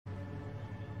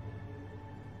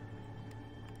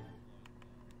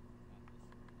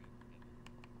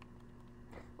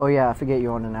Oh yeah, I forget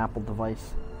you're on an Apple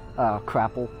device.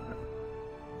 Crapple.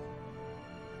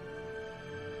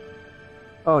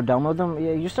 Oh, download them?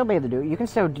 Yeah, you still be able to do it. You can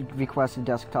still request a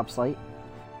desktop site.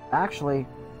 Actually,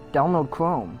 download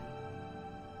Chrome.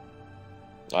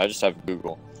 I just have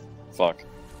Google. Fuck.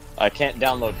 I can't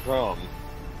download Chrome.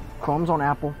 Chrome's on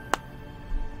Apple.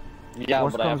 Yeah,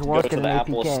 Worst but I have to go worst, to get the an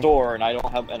Apple APK. store, and I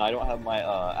don't have my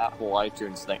Apple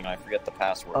iTunes thing, and I forget the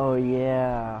password. Oh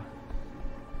yeah.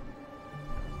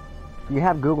 You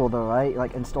have Google though, right?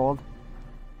 Like installed.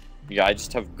 Yeah, I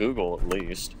just have Google at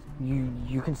least.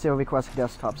 You can still request a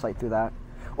desktop site through that,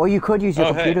 or you could use your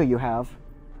computer. Hey. You have.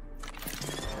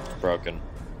 It's broken.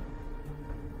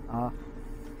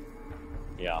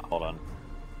 Yeah, hold on.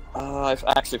 I've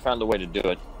actually found a way to do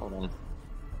it. Hold on.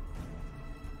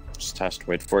 Just has to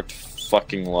wait for it to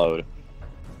fucking load.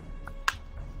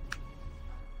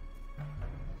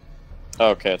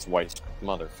 Okay, it's white.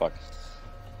 Motherfucker.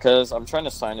 Because I'm trying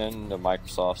to sign in to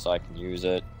Microsoft so I can use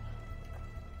it.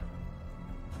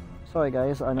 Sorry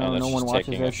guys, I know no one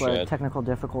watches this, but technical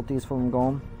difficulties from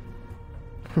Golem.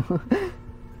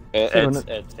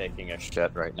 It's taking a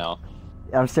shit right now.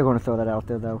 I'm still going to throw that out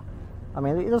there though. I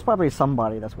mean, there's probably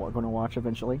somebody that's going to watch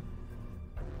eventually.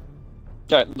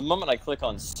 Yeah, the moment I click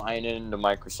on sign in to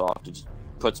Microsoft, it just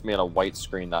puts me on a white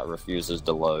screen that refuses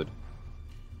to load.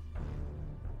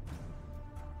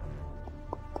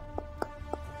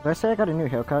 Did I say I got a new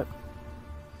haircut?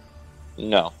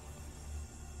 No.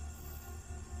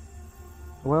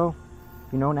 Well,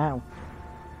 you know now.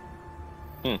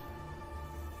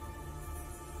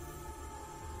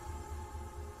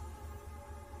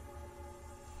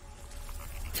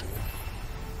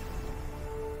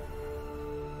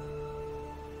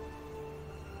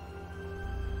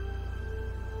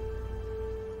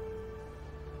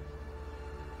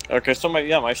 Okay, so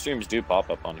my streams do pop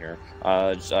up on here.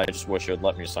 I just wish it would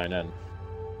let me sign in.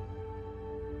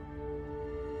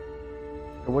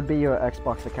 It would be your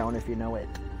Xbox account if you know it.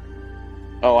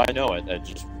 Oh, I know it. It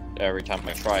just every time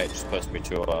I try, it just puts me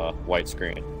to a white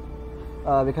screen.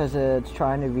 Because it's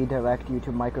trying to redirect you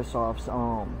to Microsoft's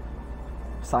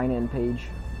sign-in page.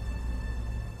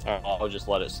 I'll just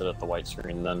let it sit at the white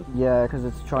screen then. Yeah, because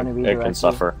it's trying to redirect It can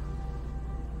suffer.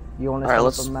 You want to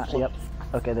Alright, start let's... from Yep.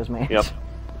 Okay, there's me. Yep.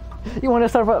 You want to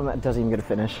start from... Doesn't even get a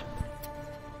finish.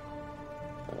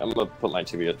 I'm gonna put my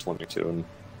TV at 22 and...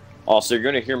 Also, you're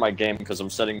gonna hear my game because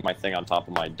I'm setting my thing on top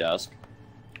of my desk.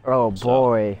 Oh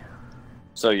boy.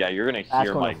 So yeah, you're gonna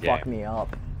hear my game. That's gonna fuck me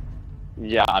up.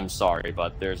 Yeah, I'm sorry,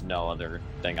 but there's no other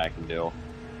thing I can do.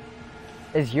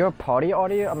 Is your party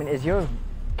audio? I mean,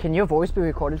 can your voice be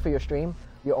recorded for your stream?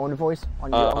 Your own voice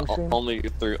on your own stream? Only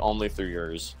through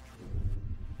yours.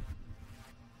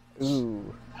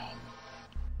 Ooh.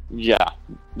 Yeah,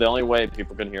 the only way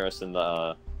people can hear us in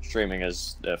the streaming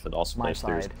is if it also plays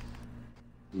through.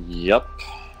 Yep.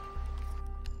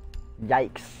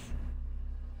 Yikes.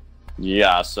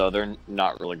 Yeah, so they're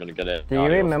not really gonna get it. Do you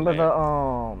remember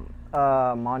the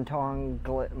Montaigne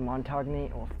glitch?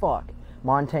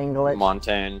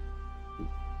 Montaigne.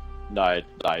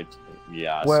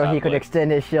 Yeah. Where sadly. he could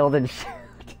extend his shield and shoot.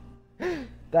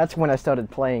 That's when I started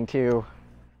playing too.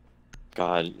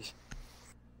 God.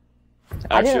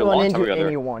 I didn't run Actually, into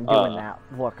anyone doing that,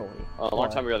 luckily. A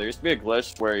long time ago, there used to be a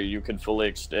glitch where you could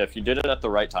fully, if you did it at the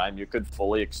right time, you could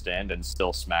fully extend and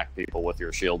still smack people with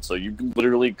your shield. So you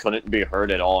literally couldn't be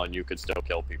hurt at all, and you could still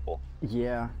kill people.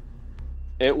 Yeah.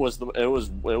 It was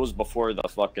before the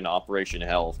fucking Operation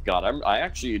Health. God, I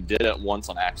actually did it once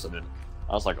on accident.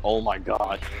 I was like, oh my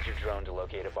god. Use your drone to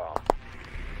locate a bomb.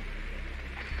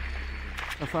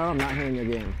 So far, I'm not hearing your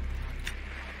game.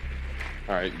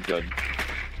 Alright, good.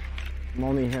 I'm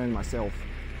only hearing myself.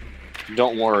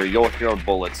 Don't worry, you'll hear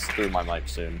bullets through my mic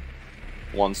soon.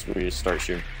 Once we start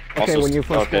shooting. Okay, also, when you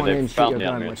first spawn in, shoot your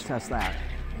gun, enemies. let's test that.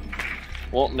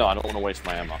 Well, no, I don't want to waste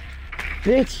my ammo.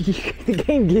 Bitch, the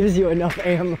game gives you enough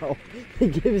ammo.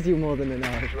 It gives you more than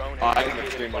enough. I'm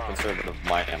extremely conservative with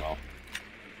my ammo.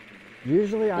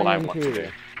 Usually I am too.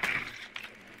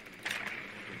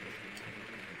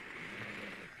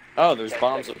 Oh, there's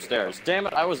bombs upstairs. Damn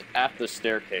it, I was at the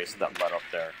staircase that led up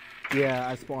there. Yeah,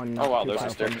 I spawned. Oh wow, there's a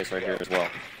staircase right here as well.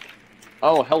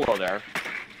 Oh, hello there.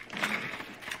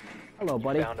 Hello,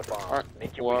 buddy. Found a bomb. Alright,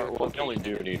 well, we only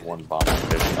do need one bomb. Oh,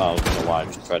 I don't know why I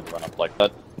just tried to run up like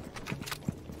that.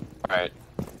 Alright.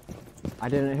 I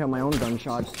didn't hear my own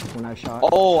gunshots when I shot.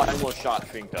 Oh, I almost shot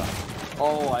Finka.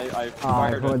 Oh, I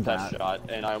fired a that. test shot,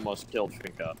 and I almost killed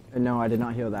Finka. No, I did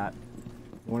not hear that.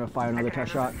 You want to fire another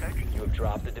test shot? You have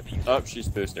dropped the diffuser. Oh, she's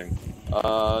boosting.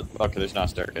 Okay, there's not a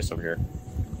staircase over here.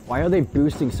 Why are they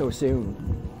boosting so soon?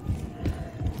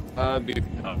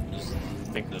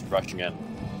 Finka's rushing in.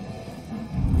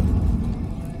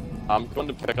 I'm going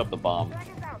to pick up the bomb.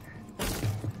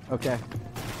 Okay.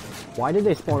 Why did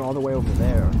they spawn all the way over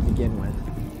there to begin with?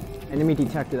 Enemy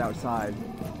detected outside.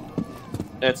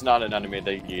 It's not an enemy.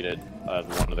 They yeeted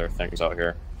one of their things out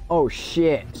here. Oh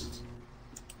shit!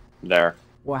 There.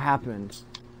 What happened?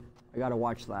 I gotta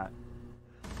watch that.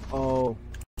 Oh.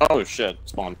 Oh shit!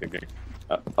 Spawn picking.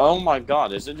 Oh my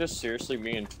god! Is it just seriously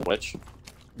me and Twitch?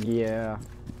 Yeah.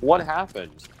 What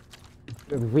happened?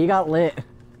 We got lit.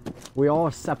 We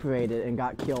all separated and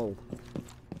got killed.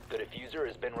 The diffuser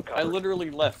has been recovered. I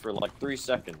literally left for like 3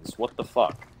 seconds. What the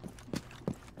fuck?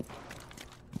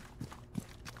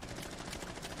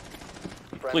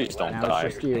 Friendly Please don't last Now die.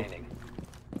 it's just you. standing.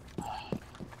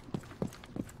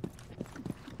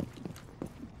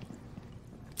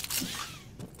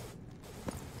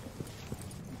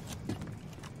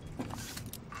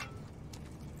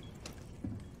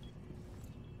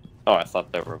 Oh, I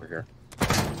thought they were over here.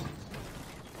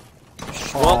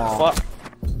 Aw. Well, fuck.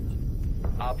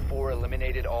 Op 4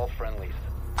 eliminated all friendlies.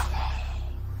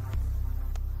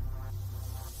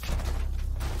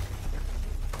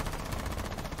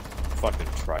 Fucking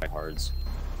tryhards.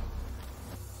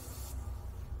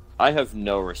 I have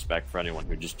no respect for anyone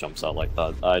who just jumps out like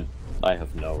that. I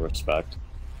have no respect.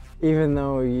 Even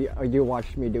though you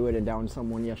watched me do it and down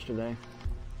someone yesterday.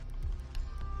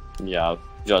 Yeah,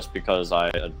 just because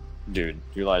dude,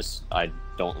 you realize I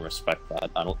don't respect that.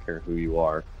 I don't care who you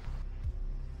are.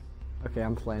 Okay,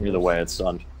 I'm playing. Either this. way, it's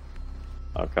done.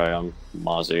 Okay, I'm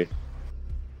Mozzie.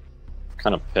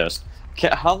 Kind of pissed.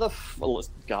 How the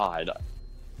God.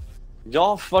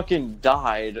 Y'all fucking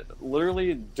died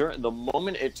literally during the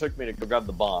moment it took me to go grab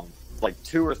the bomb. Like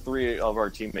 2 or 3 of our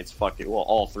teammates fucking, well,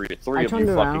 all 3 of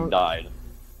you fucking died.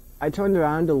 I turned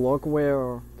around to look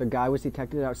where the guy was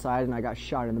detected outside and I got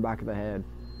shot in the back of the head.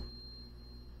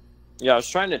 Yeah, I was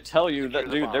trying to tell you that,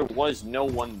 dude, there was no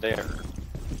one there.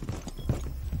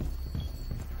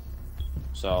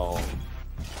 So...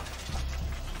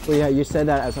 Well, yeah, you said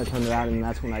that as I turned around and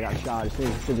that's when I got shot. As soon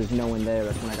as you said there's no one there,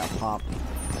 that's when I got popped.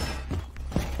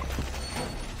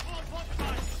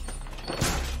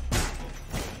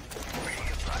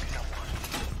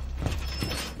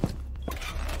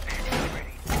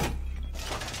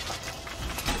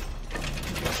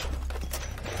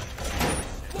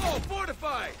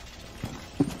 Fortified!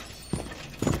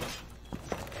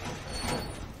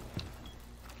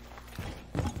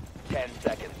 10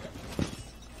 seconds.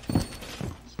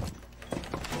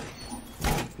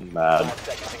 Mad. 5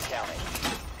 seconds and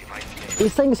counting.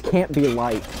 These things can't be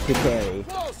light to carry.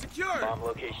 Wall secured! Bomb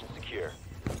location secure.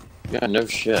 Yeah, no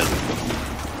shit.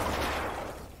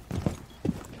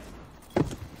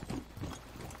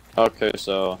 Okay,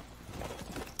 so...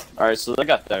 Alright, so they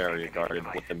got that area guarded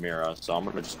with the Mira, so I'm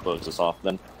gonna just close this off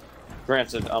then.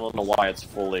 Granted, I don't know why it's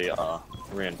fully,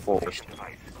 reinforced.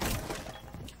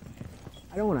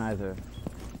 I don't either.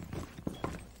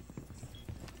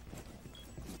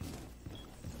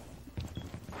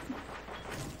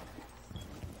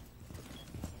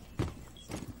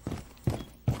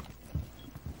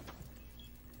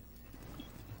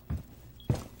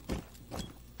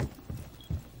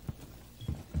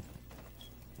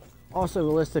 Also,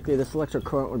 realistically, this electric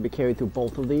current would be carried through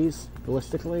both of these,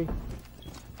 realistically.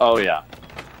 Oh yeah.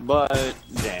 But,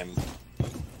 damn.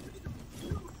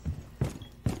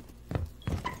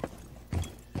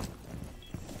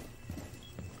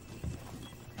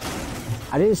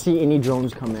 I didn't see any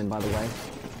drones come in, by the way.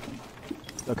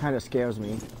 So it kind of scares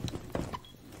me.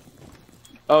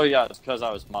 Oh yeah, it's because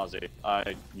I was Mozzie.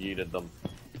 I yeeted them.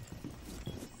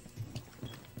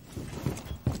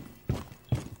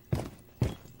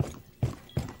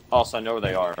 Also, I know where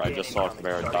they are. I just saw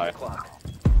Camaro die.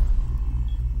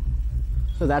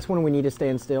 So that's when we need to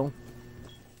stand still?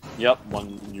 Yep,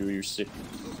 one you see.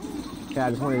 Yeah, I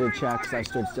just wanted to check because I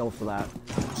stood still for that.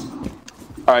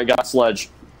 Alright, got sledge.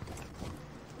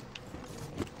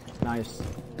 Nice.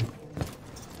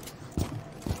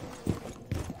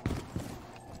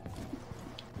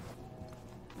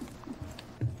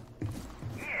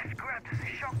 Yes, grab this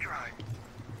shock drive.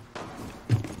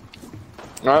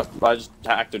 Alright, I just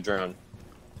hacked a drone.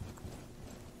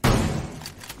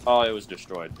 Oh, it was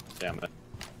destroyed. Damn it.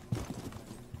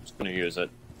 Just gonna use it.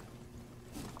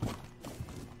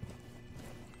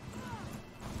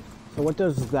 So what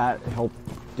does that help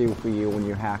do for you when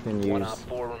you hack and One use? op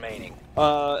 4 remaining.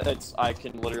 I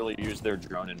can literally use their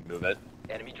drone and move it.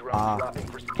 Enemy drone dropping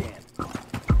for scan.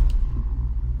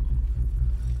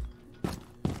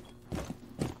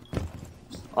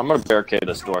 I'm gonna barricade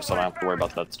this door so I don't have to worry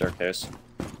about that staircase.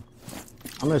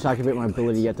 I'm gonna activate my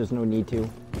ability yet, there's no need to.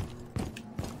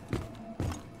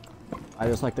 I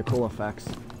just like the cool effects.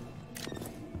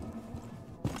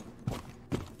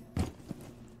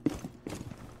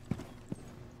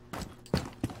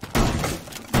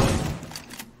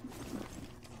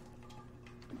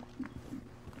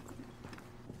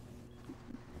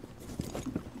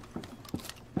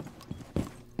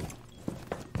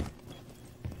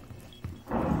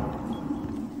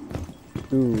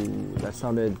 Ooh, that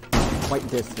sounded quite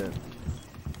distant.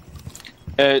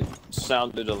 It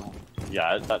sounded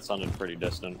yeah, that sounded pretty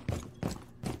distant.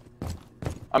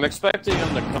 I'm expecting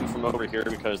him to come from over here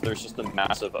because there's just a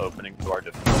massive opening to our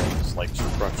defense, like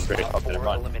run straight up and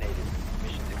run. Eliminated.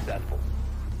 Mission successful.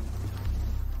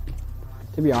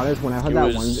 To be honest, when I heard He that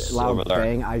was one over loud there.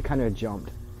 bang, I kind of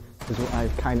jumped. 'Cause I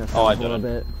kind of Oh, I a little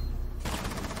didn't. bit.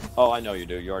 Oh, I know you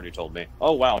do. You already told me.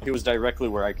 Oh wow, he was directly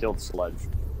where I killed Sledge.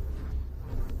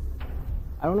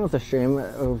 I don't know if the stream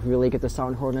will really get the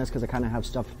sound hoarseness because I kind of have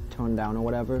stuff toned down or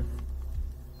whatever.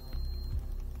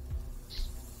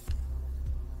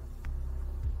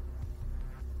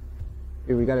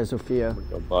 Here we got a Sophia.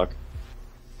 Go Buck.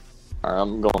 Alright,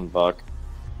 I'm going Buck.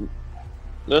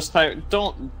 This time,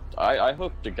 don't. I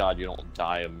hope to God you don't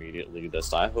die immediately this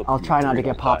time. I hope I'll you try not to three get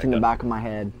don't popped die in the again. back of my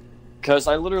head. Because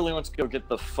I literally went to go get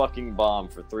the fucking bomb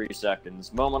for 3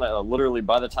 seconds. Literally,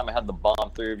 by the time I had the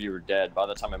bomb, 3 of you were dead. By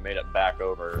the time I made it back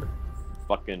over,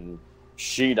 fucking,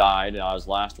 she died, and I was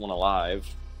last one alive.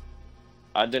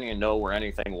 I didn't even know where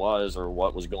anything was or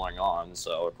what was going on,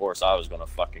 so of course I was gonna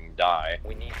fucking die.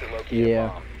 We need to locate Yeah. a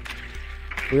bomb.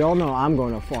 We all know I'm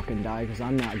going to fucking die because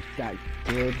I'm not that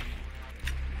good.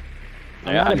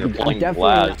 I'm Yeah, not a and you're be- I'm playing definitely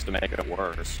Blaz not- to make it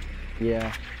worse.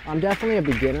 Yeah, I'm definitely a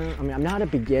beginner. I mean, I'm not a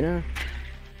beginner,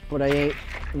 but I ain't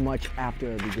much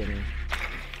after a beginner.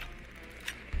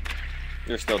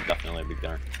 You're still definitely a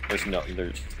beginner. There's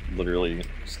literally,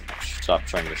 stop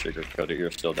trying to sugarcoat it, you're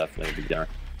still definitely a beginner.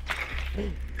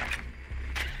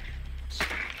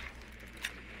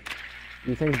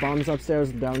 You think bombs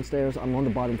upstairs, downstairs? I'm on the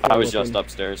bottom floor. I was looking. just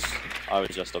upstairs.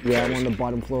 Yeah, I'm on the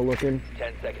bottom floor looking.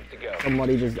 10 seconds to go.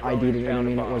 Somebody just ID'd an Found a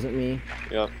enemy and it bomb. wasn't me.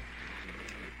 Yep.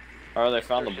 Alright, they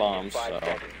found the Insertion in bombs, 5 so...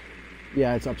 seconds.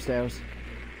 Yeah, it's upstairs.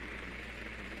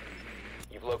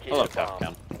 You've located Hello, a bomb.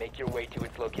 Capcom. Make your way to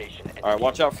its location. And Alright,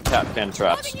 watch out for Capcan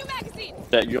traps. New magazine.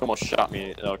 That you almost shot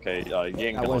me. Okay,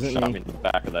 Ying That almost wasn't shot me. me in the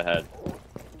back of the head.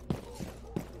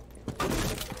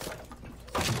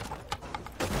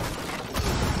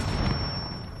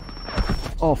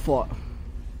 Oh, fuck.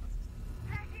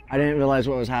 I didn't realize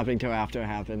what was happening till after it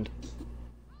happened.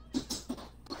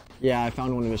 Yeah, I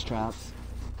found one of his traps.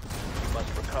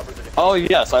 must recover the Oh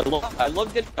yes, I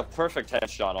love getting a perfect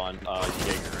headshot on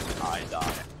Jaeger and I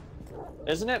die.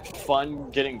 Isn't it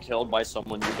fun getting killed by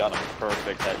someone you got a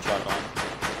perfect headshot on?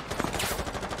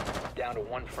 down to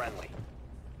 1 friendly.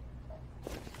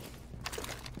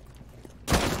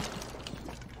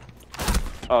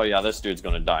 Oh yeah, this dude's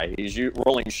gonna die. He's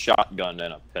rolling shotgun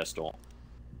and a pistol.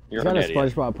 You're He's got an a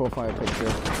idiot. SpongeBob profile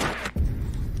picture.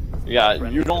 Yeah,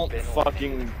 you don't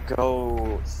fucking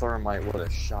go thermite with a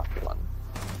shotgun.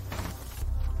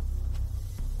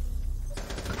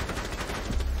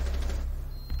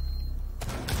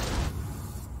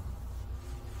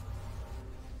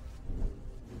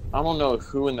 I don't know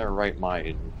who in their right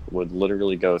mind would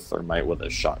literally go thermite with a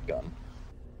shotgun.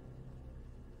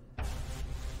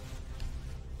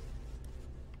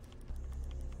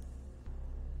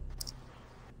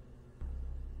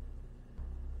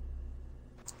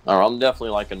 Oh, I'm definitely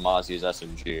liking Mozzie's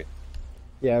SMG.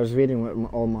 Yeah, I was reading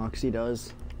what all Moxie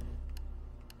does.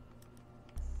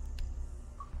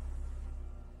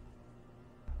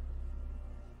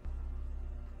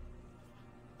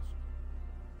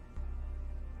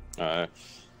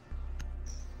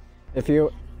 If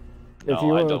you No, I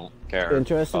were don't care.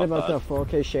 interested about that. the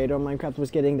 4K shader Minecraft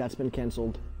was getting, that's been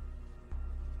cancelled.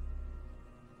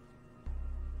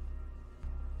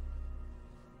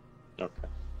 Okay.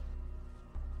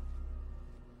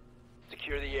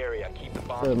 Secure the area. Keep the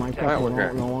bomb So protected. Minecraft will we're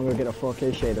here. no longer get a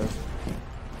 4K shader.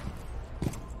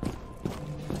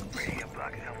 Ready to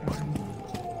block someone.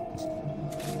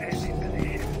 Head in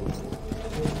position.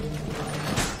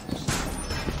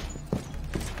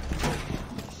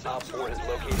 Op 4 has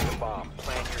located a bomb.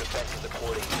 Plan your defenses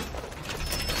accordingly.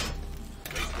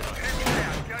 Enemy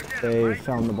down. Go get 'em, They mate.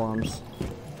 found the bombs.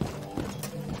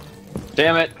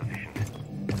 Damn it!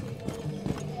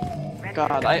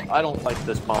 God, I don't like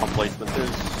this bomb placement.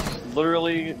 There's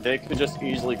literally, they could just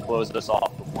easily close this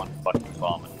off with one fucking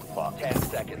bomb and we're fucked. 10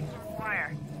 seconds.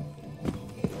 Fire.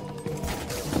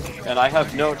 And I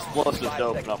have no explosives to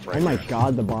open up right Oh my now.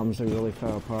 god, the bombs are really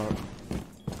far apart.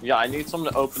 Yeah, I need someone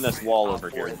to open this wall over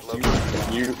here.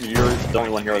 You're the only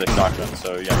one here with a shotgun,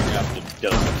 so yeah, you're gonna have to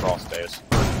get us a crawl space.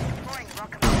 Deploying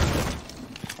welcome.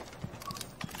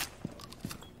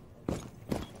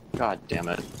 God damn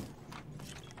it.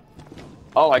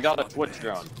 Oh, I got a Twitch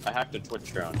drone. I hacked a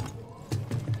Twitch drone.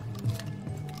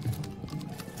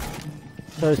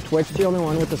 So is Twitch the only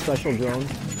one with the special drone?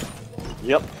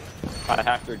 Yep. I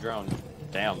hacked their drone.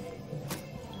 Damn.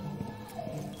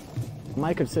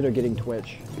 Might consider getting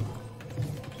Twitch.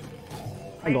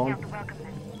 I'm Laying out going. the welcome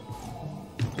mat.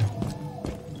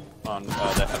 On, they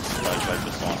have flashlight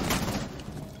just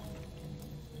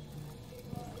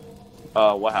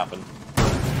on. What happened?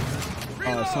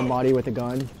 Somebody with a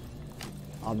gun.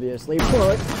 Obviously,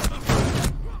 but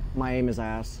my aim is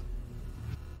ass.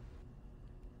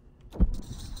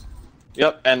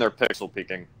 Yep, and they're pixel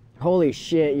peeking. Holy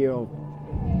shit, yo.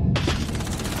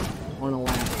 On a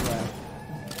last breath.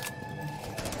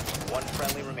 One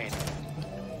friendly remaining.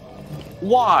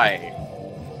 Why?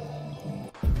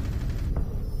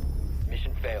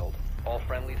 Mission failed. All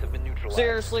friendlies have been neutralized.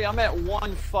 Seriously, I'm at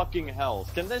 1 fucking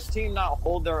health. Can this team not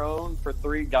hold their own for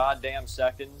 3 goddamn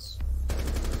seconds?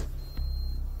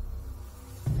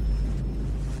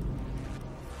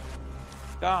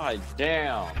 God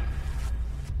damn.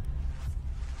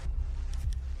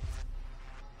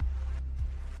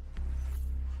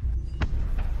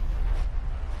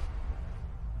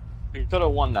 You could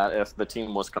have won that if the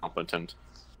team was competent.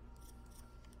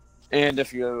 And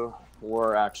if you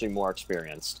were actually more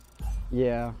experienced.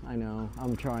 Yeah, I know.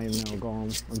 I'm trying now,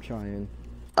 Golem. I'm trying.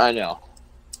 I know.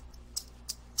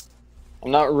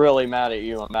 I'm not really mad at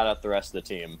you, I'm mad at the rest of the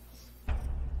team.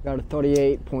 Got a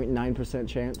 38.9%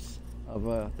 chance of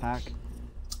a pack.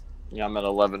 Yeah, I'm at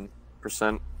 11%.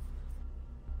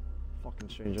 Fucking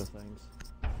Stranger Things.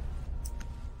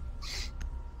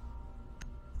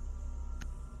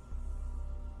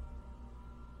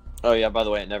 Oh yeah, by the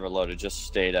way, it never loaded, just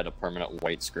stayed at a permanent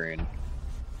white screen.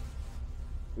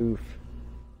 Oof.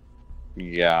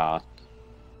 Yeah.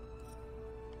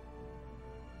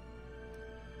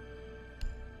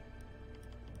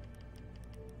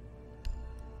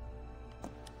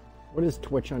 What is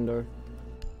Twitch under?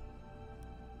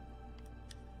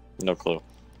 No clue.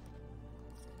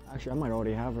 Actually, I might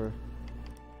already have her.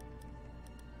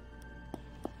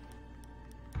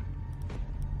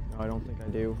 No, I don't think I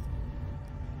do.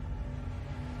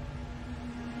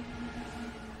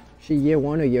 She year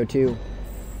 1 or year 2?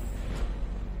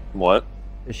 What?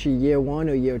 Is she year 1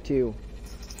 or year 2?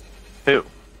 Who?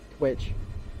 Twitch.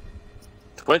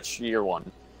 Twitch, year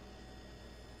 1.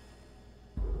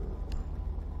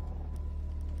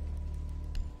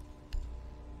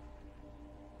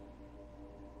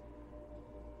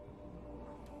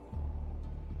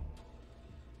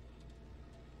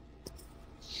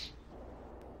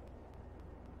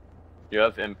 You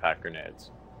have impact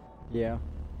grenades. Yeah.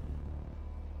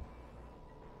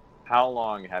 How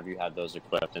long have you had those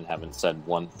equipped and haven't said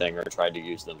one thing or tried to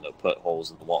use them to put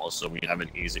holes in the walls so we have an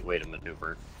easy way to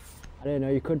maneuver? I didn't know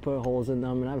you could put holes in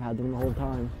them, and I've had them the whole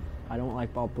time. I don't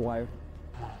like barbed wire.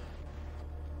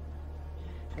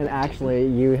 And actually,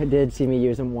 you did see me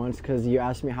use them once because you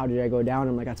asked me how did I go down.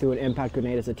 I'm like, I threw an impact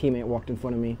grenade as a teammate walked in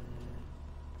front of me.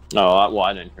 No, well,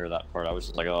 I didn't hear that part. I was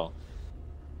just like, oh.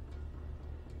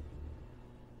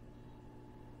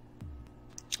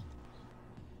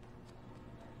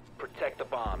 Protect the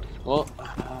bombs. Well,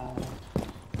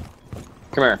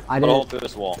 come here. Put a hole through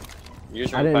this wall.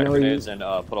 Use your impact grenades and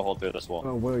put a hole through this wall.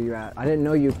 Oh, where are you at? I didn't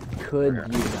know you could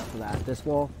use that for that. This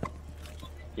wall?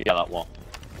 Yeah, that wall.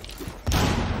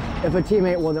 If a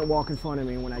teammate wasn't walk in front of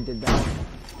me when I did that.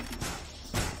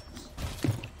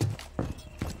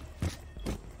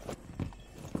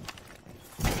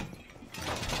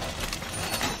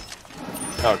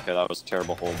 Okay, that was a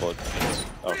terrible hole, but it's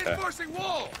okay.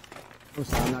 I'm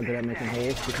sorry, I'm not good at making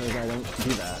holes because I don't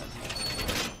do that.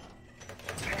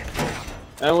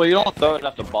 And well, you don't throw it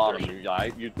at the bottom. I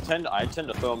tend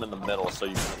to throw them in the middle so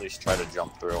you can at least try to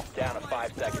jump through. Down to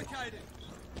 5 seconds.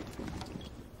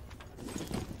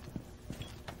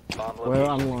 Bomb Well,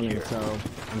 I'm location learning, secure. so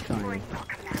I'm trying.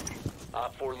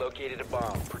 Op 4 located a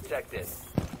bomb. Protect it.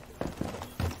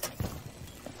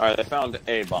 Alright, they found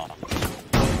a bomb.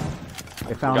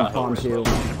 I found a bomb too.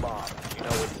 Located a bomb. You know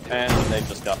what to do. And they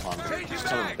just got on.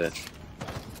 Son of a bitch.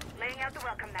 Laying out the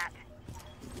welcome mat.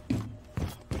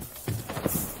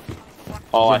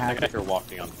 Oh, Did I you hack think I hear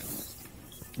walking on.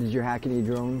 Did you hack any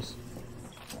drones?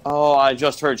 Oh, I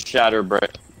just heard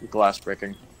glass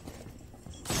breaking.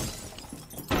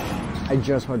 I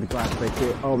just heard the glass break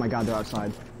too. Oh my god, they're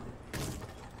outside.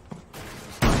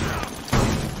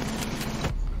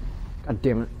 God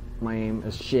damn it. My aim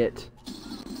is shit.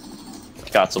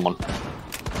 Got someone.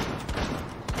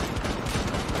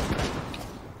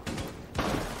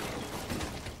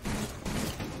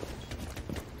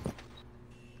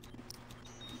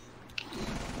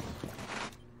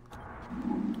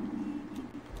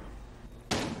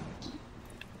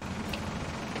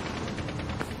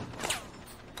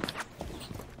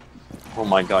 Oh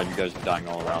my god, you guys are dying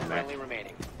all around me. Friendly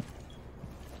remaining.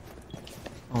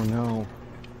 Oh no.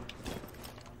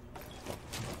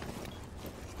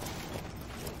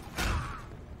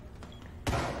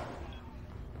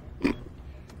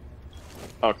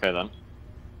 Okay then.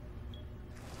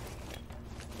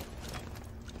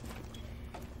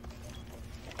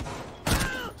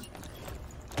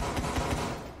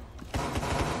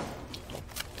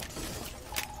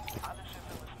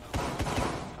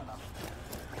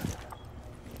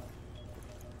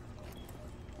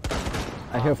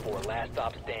 I hear. For last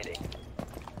stop standing.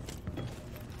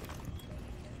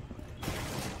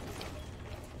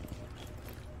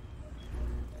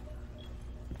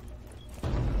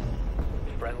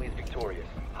 Friendly's victorious.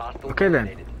 Hostile Okay, then.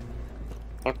 eliminated.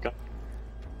 Okay.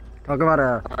 Talk about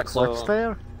a Alright, clutch so-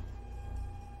 fair.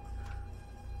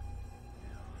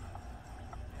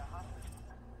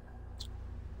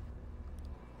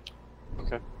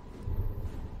 Okay.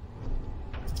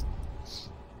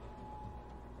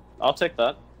 I'll take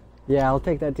that. Yeah, I'll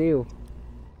take that too.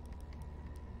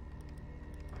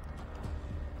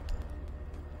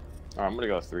 Alright, I'm gonna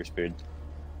go 3-speed.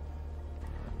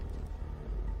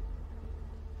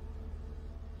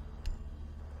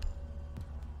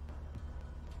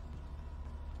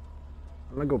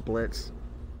 I'm gonna go blitz.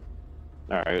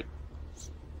 Alright.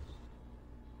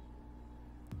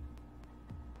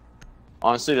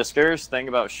 Honestly, the scariest thing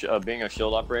about being a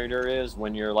shield operator is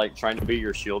when you're like trying to be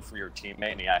your shield for your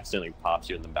teammate and he accidentally pops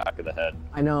you in the back of the head.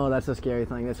 I know that's a scary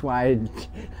thing. That's why.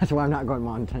 That's why I'm not going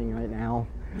monitoring right now.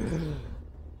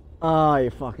 Oh,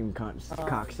 you fucking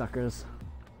cocksuckers!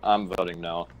 I'm voting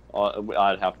no.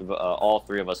 I'd have to. All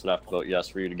three of us would have to vote yes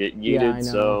for you to get Yeah, yeeted. I know.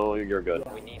 So you're good.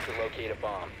 We need to locate a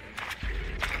bomb.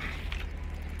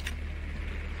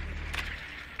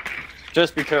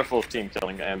 Just be careful of team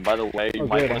killing. And by the way, you Oh,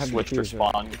 might good, I want to have switch your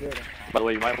diffuser. spawn. By the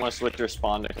way, you might want to switch your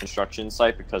spawn to construction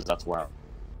site because that's where.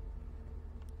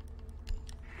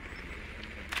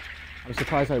 I'm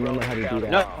surprised I remember how to do that.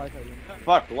 No.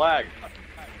 Fuck lag.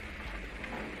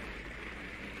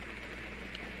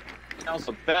 That was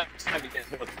the best time to get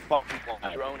hit with fucking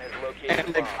lag. Drone has located And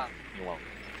a they bomb. got me one.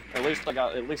 At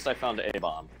least I found a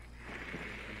bomb.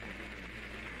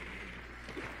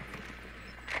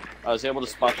 I was able to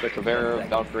spot the Caveira,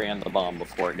 Valkyrie, and the bomb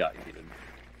before it got heated.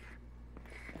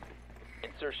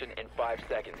 Insertion in 5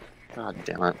 seconds. God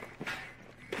damn it.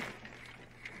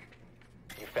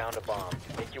 You found a bomb.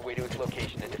 Make your way to its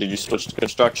location and Did you switch to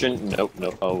construction? Nope,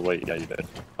 nope. Oh, wait, yeah, you did.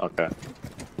 Okay.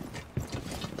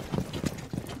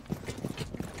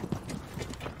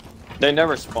 They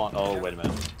never spawn. Oh, wait a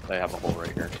minute. They have a hole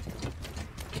right here.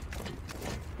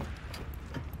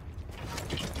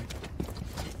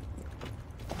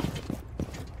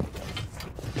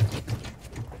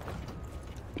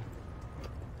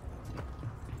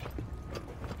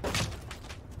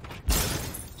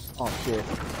 Oh shit!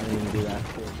 I didn't even do that.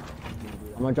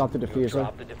 I'm gonna drop the diffuser.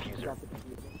 drop the diffuser.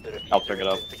 The diffuser I'll pick it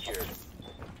up. is secured.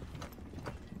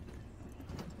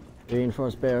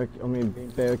 Reinforced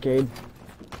barricade.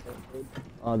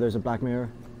 There's a black mirror.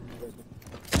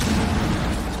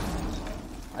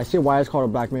 I see why it's called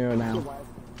a black mirror now.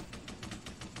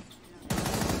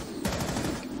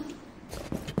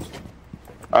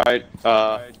 Alright,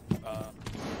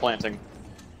 planting.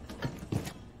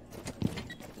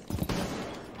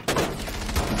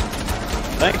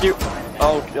 Thank you!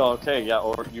 Oh, okay, yeah,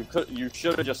 or you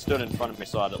should have just stood in front of me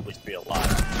so I'd at least be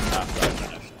alive after I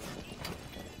finished.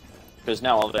 Because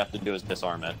now all they have to do is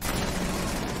disarm it.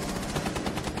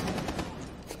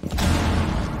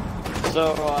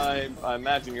 So, I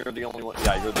imagine you're the only one.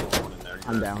 Yeah, you're the only one in there. You're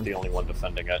I'm down. the only one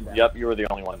defending it. Down. Yep, you were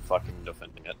the only one fucking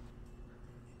defending it.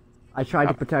 I tried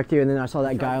to protect you, and then I saw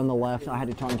that guy on the left. I had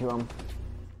to turn to him.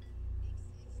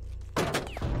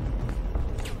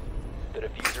 The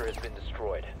diffuser has been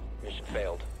destroyed. Mission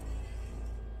failed.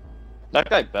 That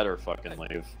guy better fucking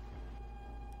leave.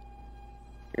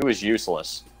 He was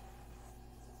useless.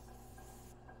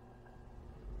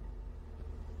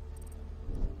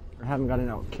 I haven't gotten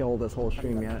out kill this whole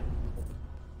stream yet.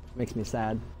 Makes me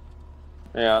sad.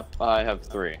 Yeah, I have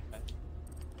 3.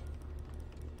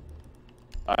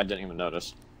 I didn't even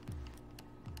notice.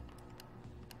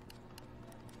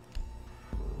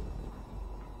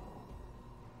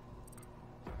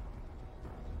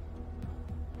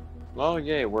 Oh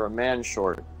yay, we're a man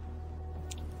short.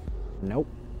 Nope.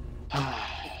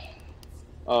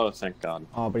 Oh, thank God.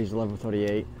 Oh, but he's level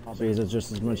 38, so he's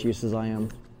just as much use as I am.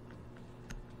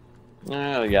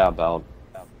 Yeah, about.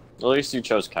 At least you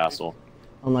chose Castle.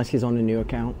 Unless he's on a new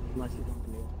account.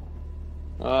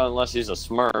 Unless he's a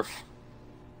Smurf.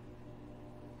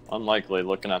 Unlikely,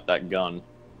 looking at that gun.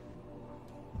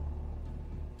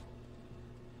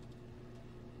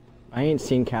 I ain't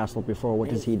seen Castle before. What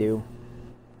does he do?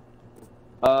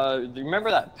 Do you remember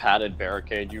that padded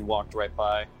barricade you walked right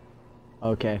by?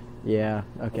 Okay. Yeah.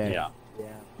 Okay. Yeah.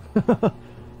 Yeah.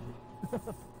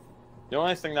 The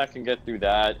only thing that can get through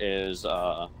that is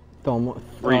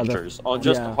breachers.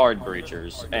 Just yeah. hard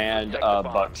breachers and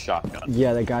buck shotgun.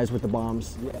 Yeah, the guys with the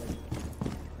bombs.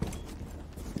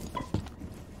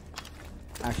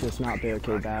 Actually, it's not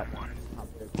barricade that.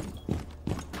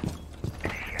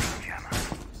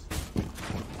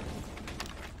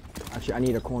 Actually, I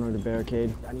need a corner to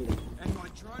barricade. Enemy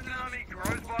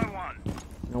grows by one.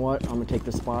 You know what? I'm gonna take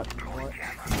this spot. You know what?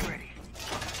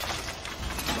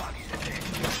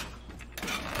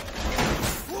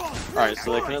 Alright,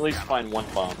 so they can at least find one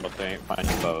bomb, but they ain't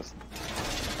finding both.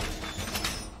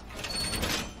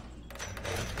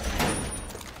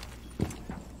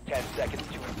 Seconds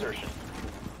to insertion.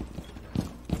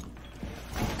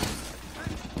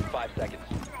 5 seconds.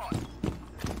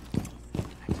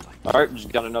 Alright,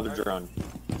 just got another drone.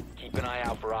 Keep an eye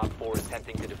out for Op 4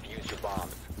 attempting to defuse your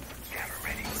bombs. Camera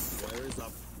ready. Flares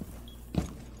up.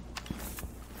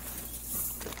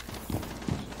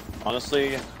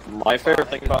 Honestly, my favorite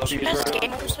thing about these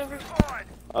game over server?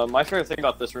 my favorite thing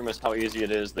about this room is how easy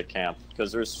it is to camp,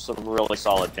 because there's some really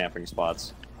solid camping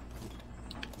spots.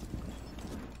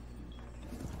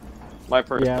 My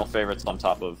personal favorite's on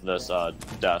top of this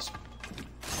desk,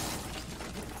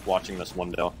 watching this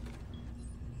window.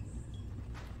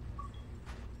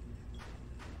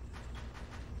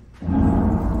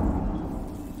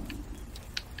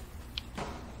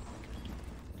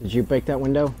 Did you break that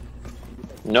window?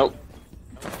 Nope.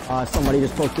 Somebody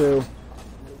just broke through.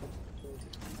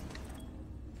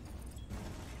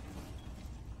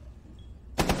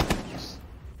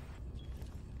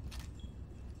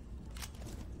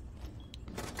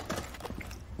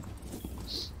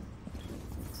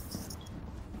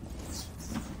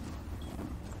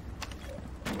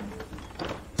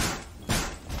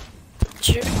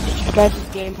 Did you guys'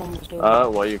 game almost doing?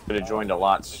 Well, you could have joined a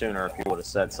lot sooner if you would have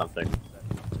said something.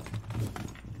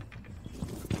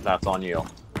 That's on you.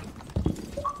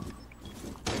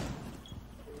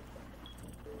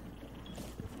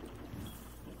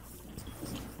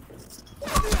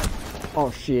 Oh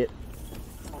shit.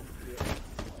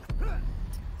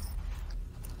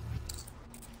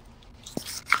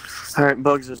 Alright,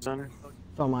 Bugs is done.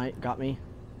 Thermite got me.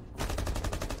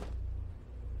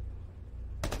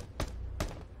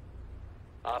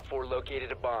 Op 4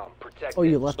 located a bomb. Protect Oh,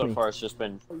 you it. left So me. far, it's just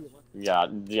been, yeah.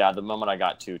 The moment I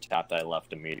got 2 tapped, I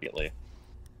left immediately.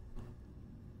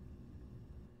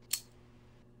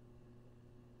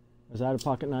 Was that a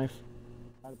pocket knife?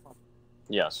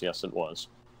 Yes, it was.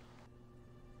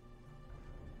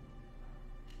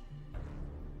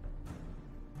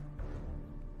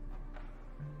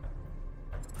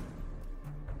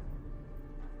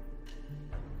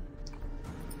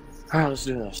 Alright, let's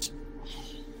do this.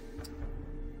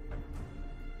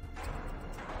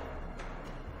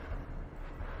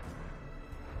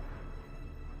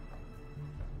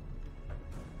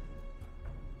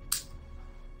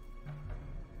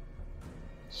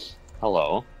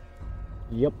 Hello.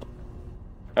 Yep.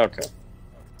 Okay.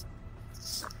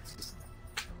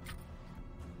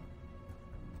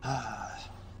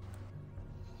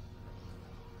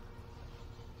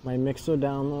 My Mixer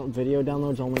download video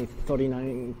downloads only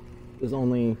 39 is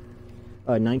only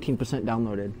 19%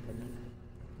 downloaded.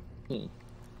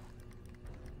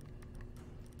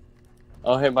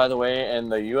 Oh, hey, by the way, in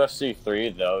the UFC 3,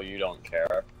 though, you don't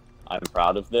care. I'm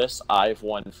proud of this. I've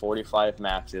won 45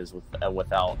 matches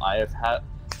without. I have had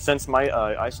since my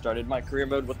I started my career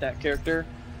mode with that character.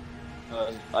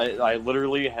 I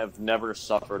literally have never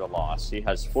suffered a loss. He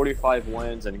has 45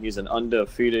 wins, and he's an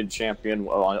undefeated champion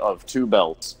of 2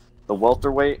 belts: the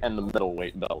welterweight and the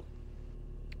middleweight belt.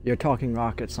 You're talking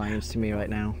rocket science to me right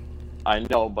now. I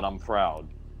know, but I'm proud.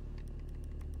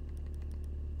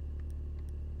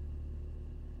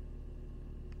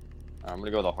 I'm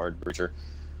gonna go with a hard breacher.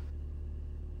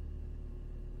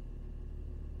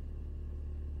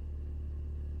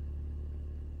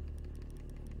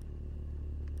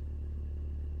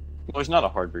 Well, he's not a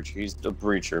hard breacher. He's a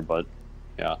breacher, but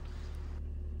yeah.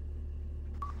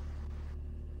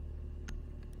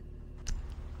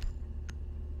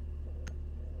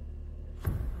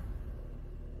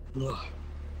 Ugh.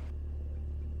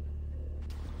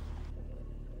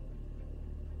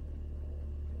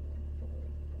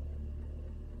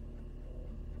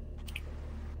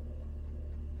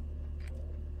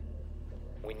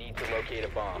 We need to locate a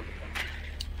bomb.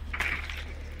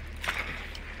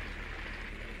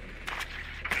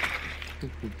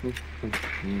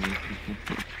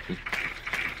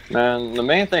 Man, the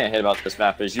main thing I hate about this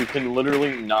map is you can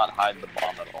literally not hide the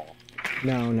bomb at all.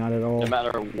 No, not at all. No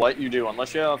matter what you do,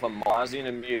 unless you have a Mozzie and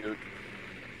a mute,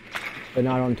 They're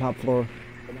not on top floor.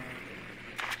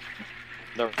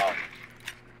 they're out.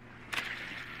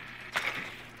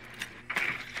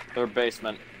 Their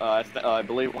basement. I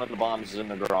believe one of the bombs is in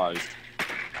the garage.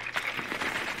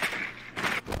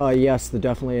 Yes, they're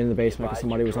definitely in the basement because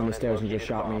somebody was on the stairs and just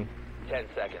shot me. 10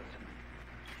 seconds.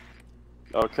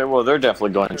 Okay, well they're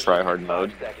definitely going try-hard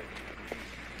mode. 5 seconds.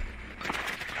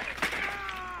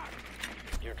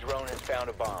 Your drone has found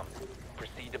a bomb.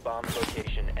 Proceed to bomb's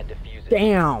location and defuse it.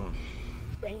 Damn!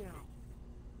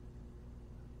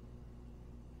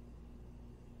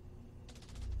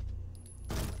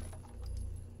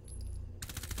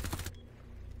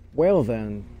 Well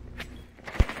then.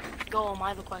 Go, I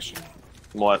have a question.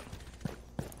 What?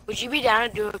 Would you be down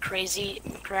to do a crazy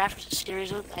craft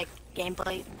series with like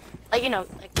gameplay? Like, you know,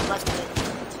 like let's play.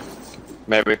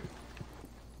 Maybe.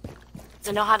 Cause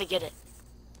I know how to get it.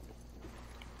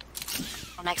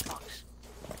 On Xbox.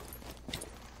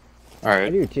 I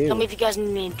Alright. do Tell too. me if you guys need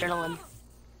any adrenaline.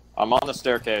 I'm on the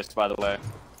staircase, by the way.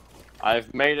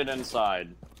 I've made it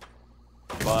inside.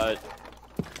 But...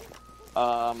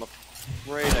 I'm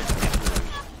afraid I can't move.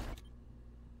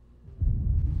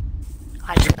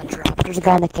 I just got dropped. There's a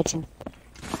guy in the kitchen.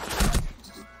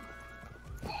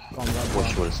 I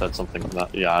wish you would have said something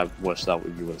about... Yeah, I wish that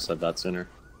you would have said that sooner.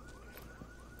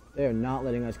 They are not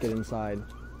letting us get inside.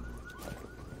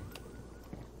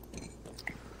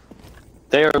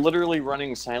 They are literally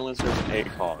running silencers and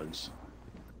ACOGs.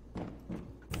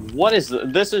 What is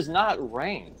this? Is not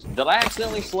ranked. Did I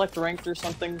accidentally select ranked or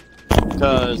something?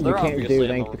 Because You they're can't obviously do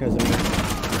in ranked the... because of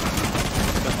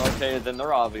Okay, then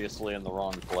they're obviously in the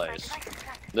wrong place.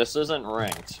 This isn't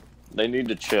ranked. They need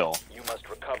to chill. You must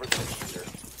recover the diffuser.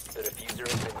 The diffuser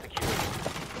has been secured.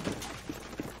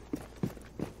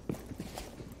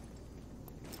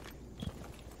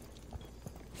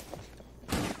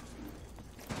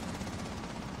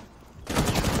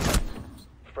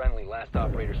 Friendly, last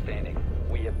operator standing.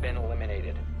 We have been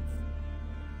eliminated.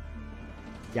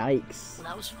 Yikes. Well,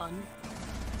 that was fun.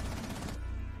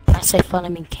 When I say fun, I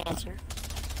mean cancer.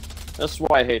 That's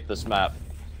why I hate this map.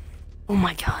 Oh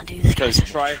my god, dude, this guy's Because such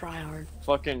a tryhard.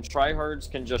 fucking tryhards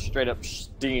can just straight up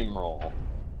steamroll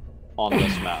on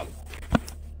this map.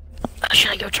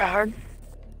 Should I go tryhard?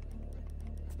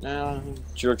 Yeah,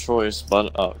 it's your choice,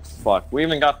 but oh fuck. We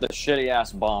even got the shitty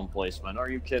ass bomb placement. Are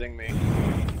you kidding me?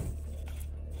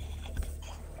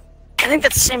 I think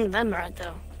that's the same to them, right?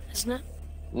 Though, isn't it?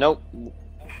 Nope.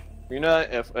 You know,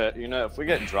 if we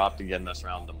get dropped again this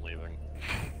round, I'm leaving.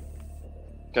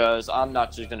 Because I'm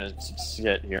not just gonna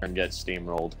sit here and get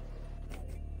steamrolled.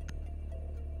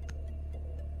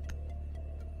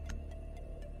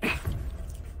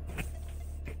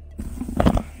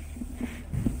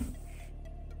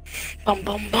 Bum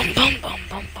bum bum bum bum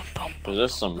bum bum bum. Cause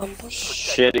there's some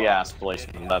shitty ass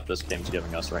placement that this game's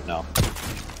giving us right now.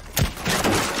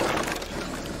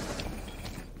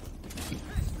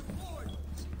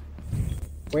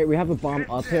 Wait, we have a bomb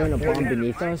up here and a bomb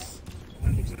beneath us?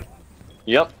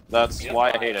 Yep, that's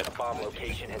why I hate it. The bomb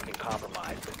location has been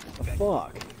compromised.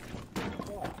 Fuck.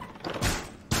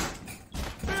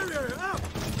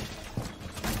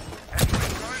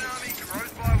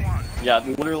 Yeah,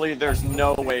 literally, there's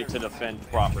no way to defend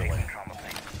properly.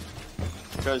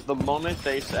 Because the moment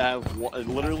they have,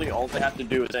 literally all they have to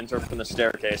do is enter from the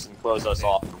staircase and close us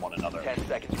off from one another. 10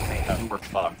 seconds remaining. And we're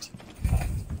fucked.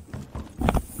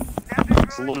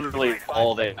 It's literally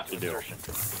all they have to do.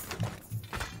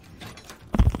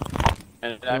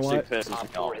 And it actually what? pisses Op me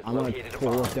 4 off. has I'm gonna located a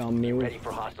pull bomb. it down, Be move. ready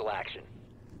for hostile action.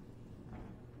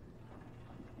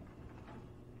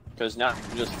 Because now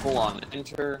you just full on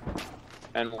enter,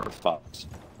 and we're fucked.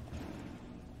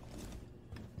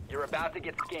 You're about to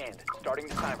get scanned. Starting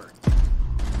the timer.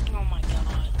 Oh my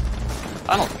god.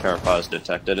 I don't care if I was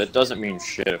detected. It doesn't mean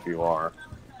shit if you are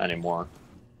anymore.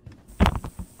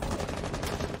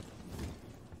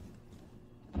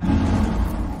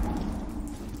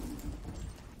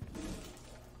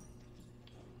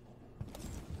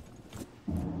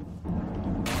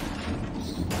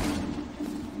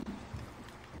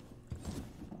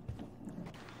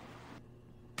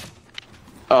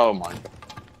 Oh my.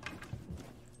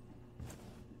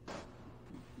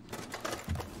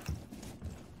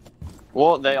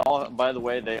 Well, they all, by the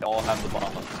way, they all have the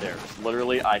bomb upstairs.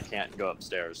 Literally, I can't go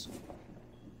upstairs.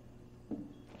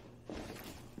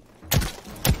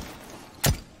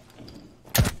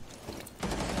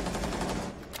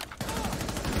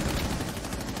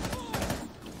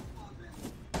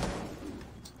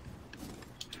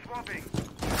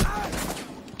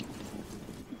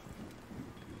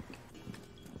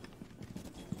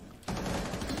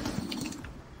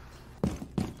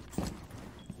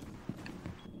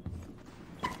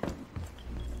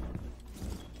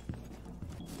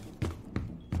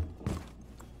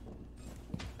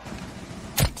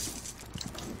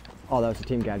 Oh, that was a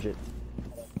team gadget.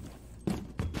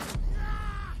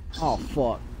 Oh,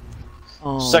 fuck.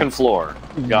 Second floor.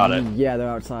 Got it. Yeah, they're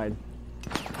outside.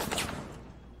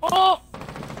 Oh!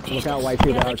 Look out, white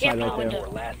people, Yeah, they're they outside can't right go there. into-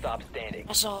 Last stop standing.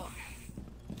 I saw.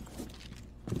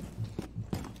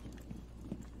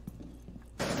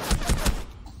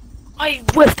 I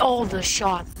whiffed all the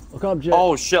shots. Look up, Jet.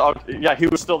 Oh shit! Yeah, he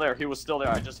was still there. He was still there.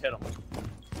 I just hit him.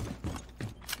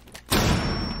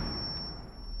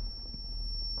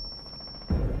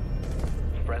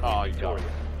 Friendly Oh, you got victorious.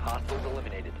 it. Hostiles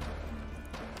eliminated.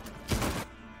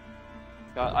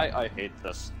 God, I hate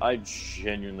this. I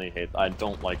genuinely hate. I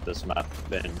don't like this map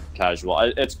in casual.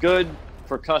 It's good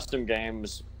for custom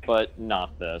games, but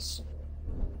not this.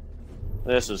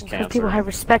 This is Because people cancer. have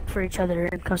respect for each other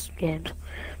in custom games.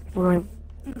 People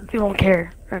don't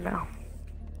care right now.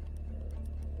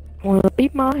 Wanna be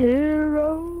my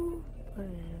hero?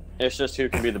 It's just who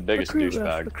can be the biggest Recruit rush,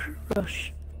 douchebag. recruit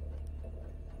rush.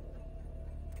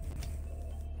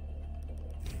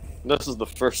 This is the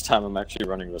first time I'm actually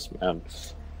running this man,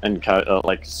 and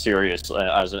like serious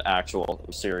as an actual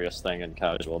serious thing in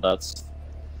casual. That's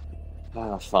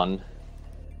fun.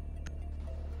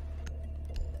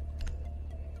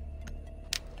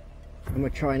 I'm gonna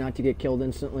try not to get killed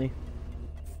instantly.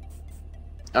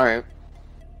 All right.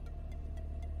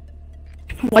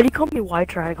 Why do you call me White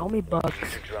Tree? Call me Bugs.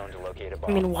 Use your drone to locate a I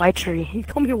bomb. mean White Tree. You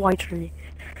call me White Tree.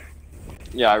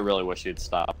 Yeah, I really wish you'd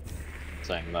stop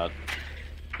saying that.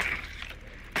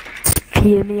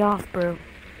 Peeing me off, bro.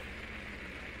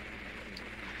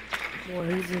 What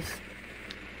is this?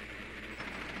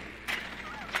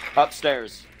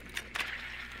 Upstairs.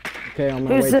 Okay, I'm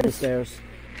gonna Who's wait for the this? stairs.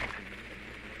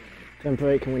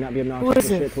 Temporary, can we not be Who obnoxious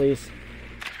is with shit, this? please?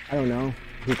 I don't know.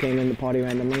 He came in the party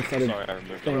randomly, started Sorry, I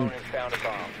removed it. Drone thing. has found a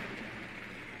bomb.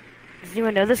 Does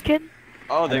anyone know this kid?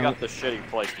 Oh, they I got the shitty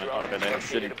placement. Okay, they have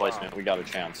shitty placement. We got a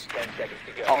chance. 10 seconds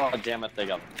to go. Oh, damn it, they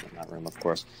got in that room, of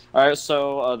course. Alright,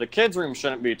 so the kids' room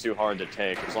shouldn't be too hard to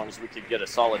take, as long as we could get a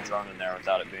solid drone in there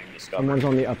without it being discovered. Someone's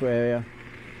on the upper area.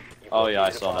 You've Oh yeah, I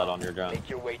located a saw that bomb. on your drone. Make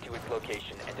your way to its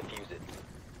location and defuse it.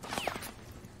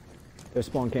 They're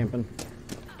spawn camping.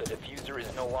 The diffuser is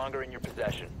no longer in your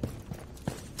possession.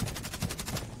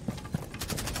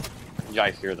 Yeah,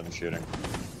 I hear them shooting.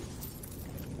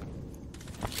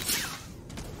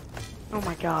 Oh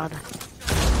my god.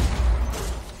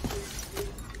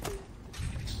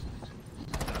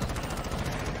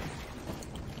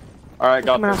 Alright,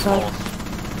 got Coming this outside. hole.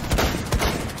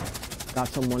 Got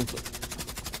someone.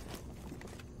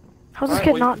 How's this Alright,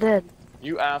 kid well, not dead?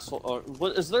 You asshole.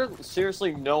 Is there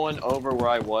seriously no one over where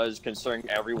I was, considering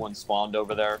everyone spawned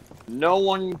over there? No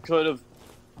one could have...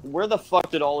 Where the fuck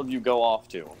did all of you go off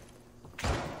to?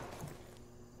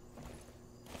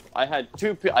 I had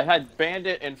I had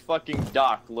Bandit and fucking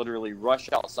Doc literally rush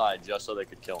outside just so they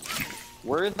could kill me.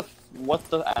 Where the... What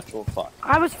the actual fuck?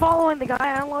 I was following the guy.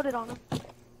 I unloaded on him.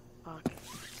 Fuck.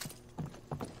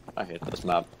 I hate this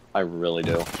map. I really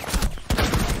do.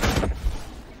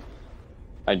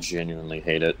 I genuinely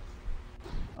hate it.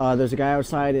 There's a guy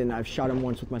outside, and I've shot him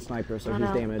once with my sniper, so I he's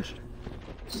know. damaged.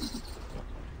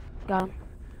 Got him.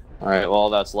 Alright, well, all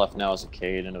that's left now is a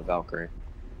Cade and a Valkyrie.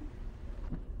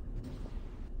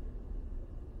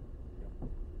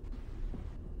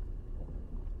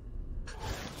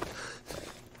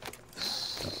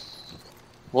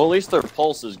 Well, at least their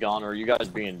pulse is gone, or you guys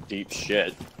being deep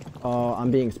shit.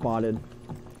 I'm being spotted.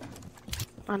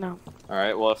 I know.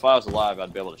 Alright, well, if I was alive,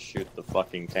 I'd be able to shoot the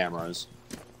fucking cameras.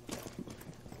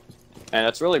 And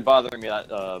it's really bothering me that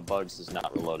Bugs is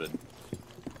not reloaded.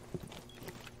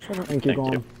 Shut up. Thank you, Thank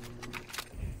Gone. you.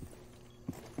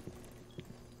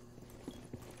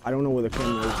 I don't know where the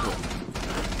camera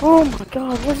is. Oh my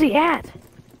god, where's he at?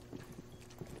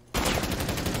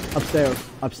 Upstairs.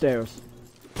 Upstairs.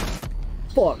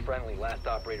 Fuck. Friendly, last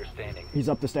operator standing. He's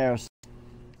up the stairs.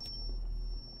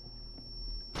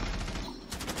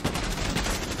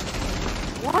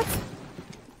 What?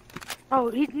 Oh,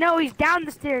 he's down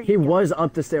the stairs. He was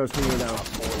up the stairs from you, though.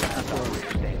 Last operator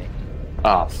standing.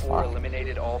 Oh, Four fuck.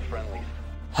 eliminated all friendlies.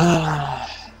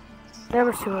 There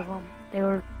were two of them. They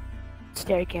were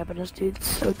stair camping us, dude. It's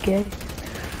so gay.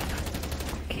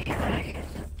 Okay, faggot.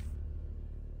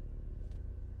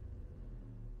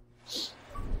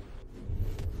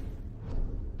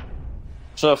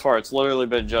 So far, it's literally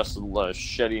been just a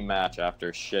shitty match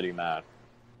after shitty match.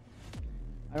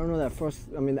 I don't know that first.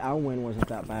 I mean, our win wasn't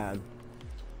that bad.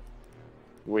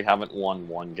 We haven't won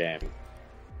one game.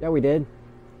 Yeah, we did.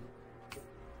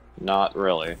 Not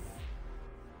really.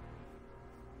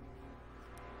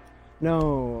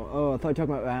 No. Oh, I thought you were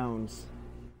talking about rounds.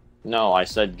 No, I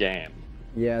said game.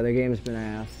 Yeah, the game's been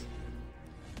ass.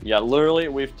 Yeah, literally,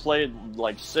 we've played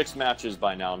like 6 matches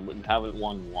by now and haven't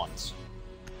won once.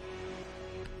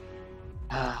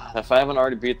 If I haven't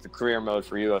already beat the career mode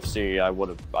for UFC,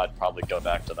 I'd probably go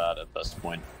back to that at this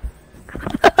point.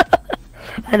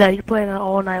 I know, you played that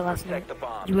all night last night. Protect the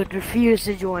bomb. You would refuse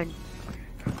to join.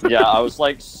 Yeah, I was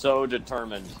like so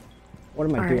determined. What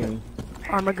am I Alright. doing?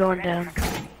 Armor going down.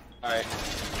 Alright,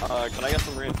 can I get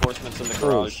some reinforcements in the Oh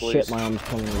garage, please? shit, my arm's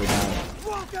pulling really bad.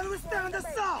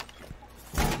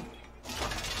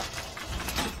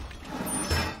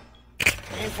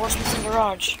 Reinforcements in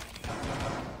garage.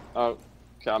 Oh,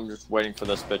 okay, I'm just waiting for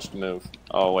this bitch to move.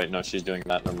 Oh wait, no, she's doing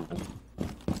that. Never mind.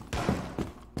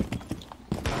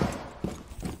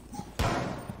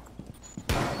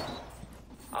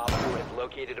 Op 4 has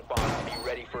located a bomb. Be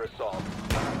ready for assault.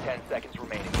 10 seconds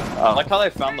remaining. I like how they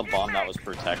found the bomb that was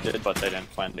protected, but they didn't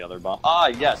find the other bomb. Ah,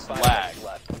 yes, 5 lag. seconds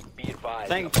left. Be advised.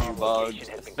 Thank a you, bomb Bugs.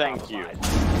 location has been Thank you.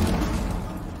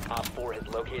 compromised. Op 4 has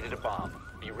located a bomb.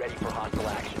 Be ready for hostile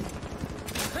action.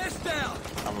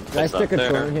 I'm gonna Did I place stick a that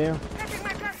drone there. here? Taking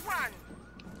my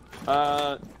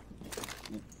 +1.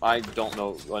 I don't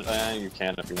know. You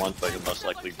can if you want, but you'll most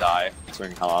likely die,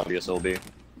 considering how obvious it'll be.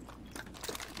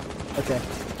 Okay.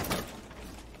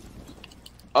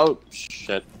 Oh,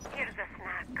 shit. Here's a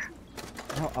snack.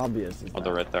 How obvious is Oh, that?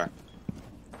 they're right there.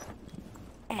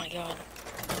 Oh my god.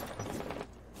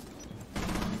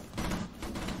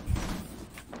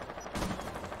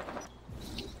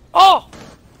 Oh!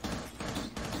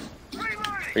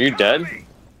 Are you dead?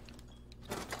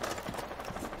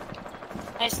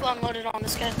 I still unloaded on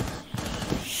this guy.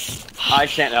 I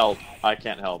can't help. I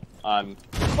can't help. Oh!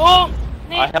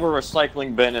 I have a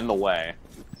recycling bin in the way.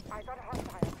 I got a hostile.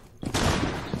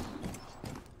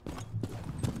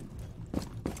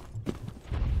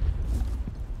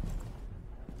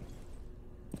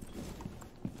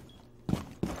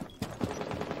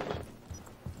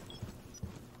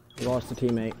 We lost a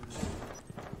teammate.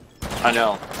 I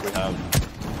know. We have.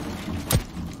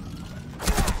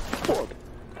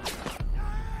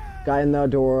 Guy in the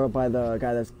door by the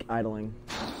guy that's idling.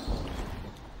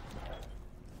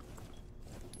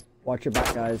 Watch your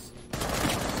back, guys.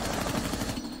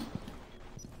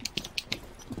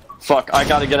 Fuck! I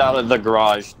gotta get out of the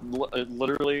garage.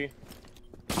 Literally.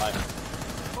 Oh,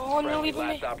 no, Friendly leaving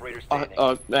me. last operator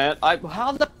standing. Man,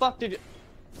 how the fuck did you?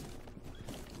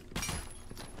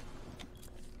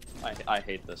 I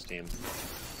hate this team.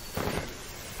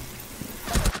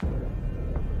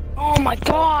 Oh my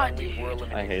god, Friendlies dude. were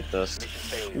eliminated. I hate this.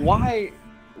 Mission failure. Why?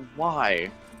 Why?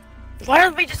 Why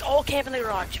don't we just all camp in the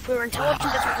garage? If we were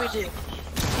intelligent, that's what we do.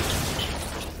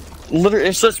 Literally,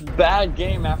 it's just bad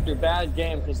game after bad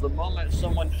game, because the moment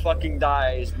someone fucking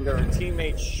dies, we're a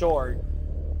teammate short.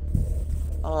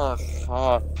 Oh,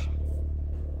 fuck.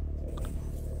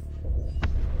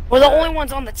 We're the only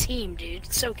ones on the team, dude.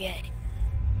 It's so gay.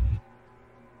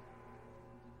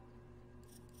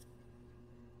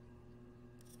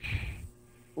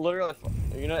 Literally,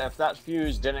 if that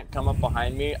fuse didn't come up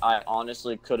behind me, I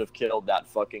honestly could have killed that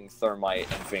fucking thermite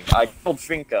and Finka. I killed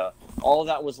Finka. All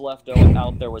that was left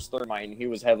out there was thermite, and he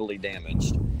was heavily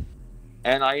damaged.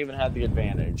 And I even had the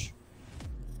advantage.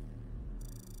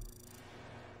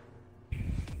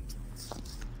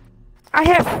 I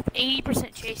have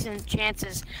 80%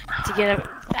 chances to get an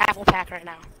apple pack right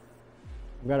now.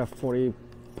 I've got a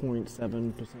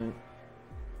 40.7%.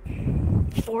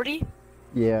 40?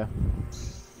 Yeah.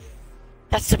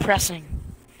 That's depressing.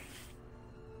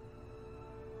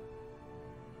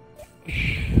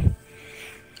 I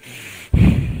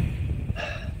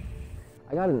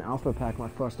got an alpha pack, my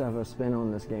first ever spin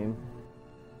on this game.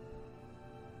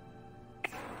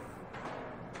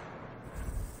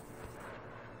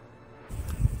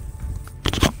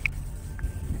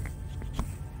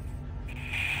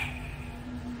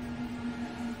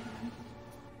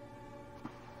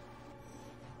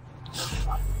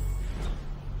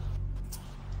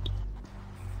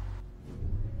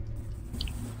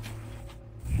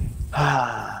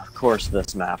 Of course,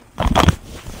 this map.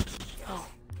 Oh.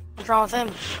 What's wrong with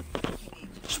him?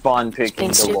 Spawn picking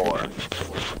Being stupid. galore.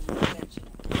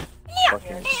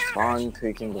 Fucking spawn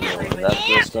picking galore. That's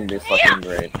just gonna be fucking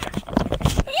great.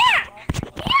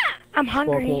 I'm Spark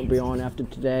hungry. won't be on after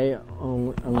today,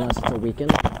 unless it's a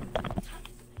weekend.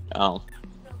 Oh.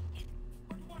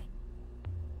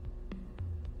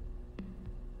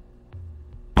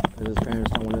 Because his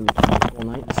parents don't want him to play school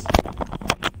nights.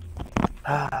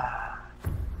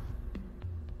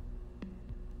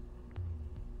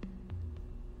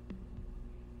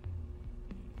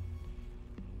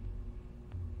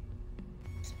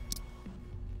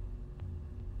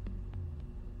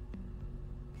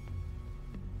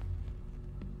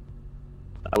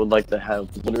 I would like to have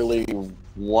literally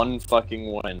one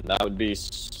fucking win. That would be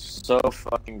so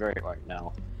fucking great right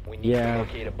now. We need to Yeah,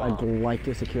 locate a I'd bomb. like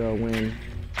to secure a win.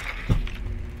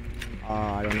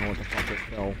 I don't know what the fuck is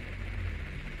Phil.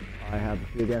 I have a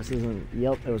few guesses, and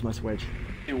yep, it was my Switch.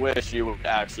 I wish you would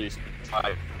actually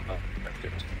try.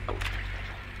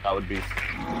 That would be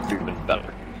even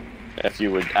better. If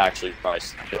you would actually try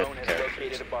Drone has characters.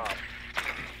 located a bomb.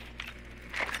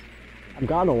 I've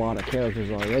got a lot of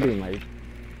characters already in my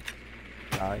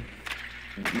guy.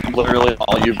 Literally,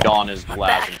 all you've gone is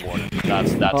glass and water.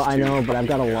 That's Oh, I too- know, but I've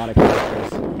got a lot of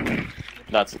characters.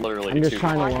 That's literally I'm just too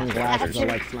trying to much. learn glass because I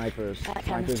like snipers.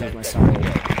 Snipers is my 10 style. seconds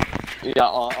to go. Yeah,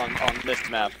 on this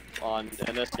map,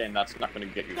 in this game, that's not going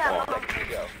to get you far. 10 seconds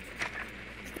to go.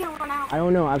 I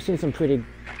don't know, I've seen some pretty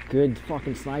good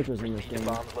fucking snipers in this The game.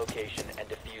 bomb's location and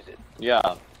defuse it. Yeah,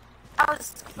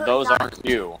 those aren't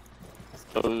you.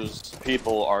 Those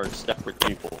people are separate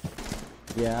people.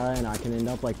 Yeah, and I can end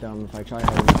up like them if I try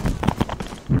hard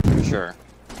enough. For sure.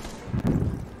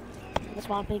 The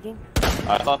spawn peeking.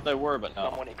 I thought they were, but no.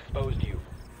 Someone exposed you.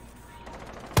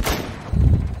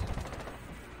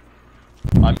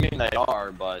 I mean, they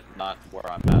are, but not where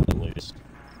I'm at least.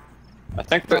 I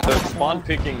think they're spawn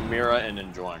picking Mira and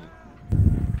enjoying.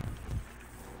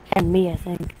 And me, I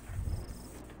think.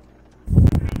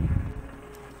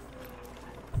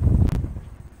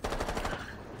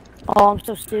 Oh, I'm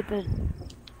so stupid.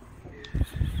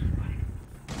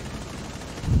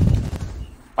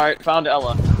 Alright, found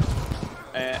Ella.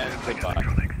 And goodbye.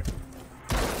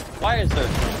 Why is there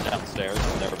twins downstairs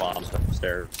and there are bombs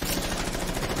downstairs?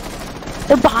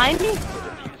 They're behind me? The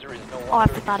diffuser is no Oh, I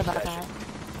longer in forgot your about possession.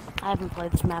 that. I haven't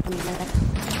played this map in a minute.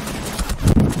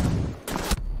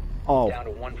 Oh, Down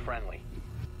to one friendly.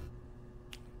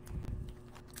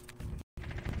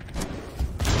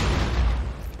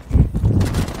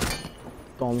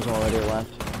 Dome's already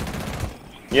left.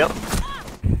 Yep.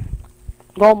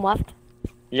 Golem left.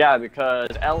 Yeah, because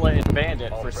Ella and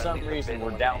Bandit, for some reason,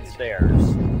 were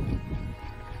downstairs.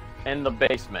 In the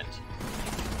basement.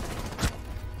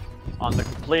 On the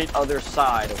complete other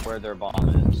side of where their bomb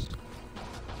is.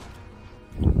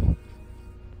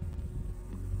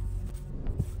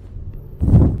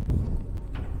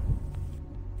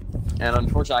 And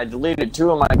unfortunately, I deleted 2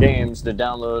 of my games to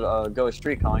download Ghost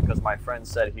Recon because my friend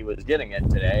said he was getting it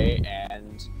today,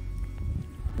 and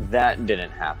that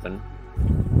didn't happen.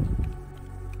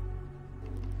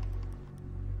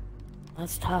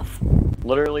 That's tough.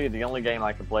 Literally, the only game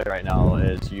I can play right now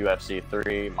is UFC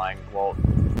 3.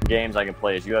 Games I can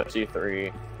play is UFC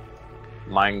 3,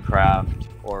 Minecraft,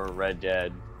 or Red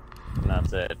Dead, and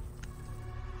that's it.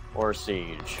 Or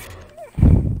Siege.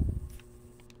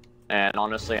 And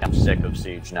honestly, I'm sick of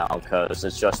Siege now, because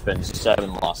it's just been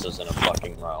 7 losses in a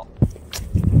fucking row.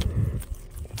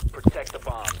 Protect the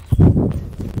bomb.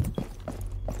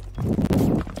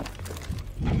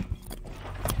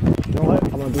 You know what?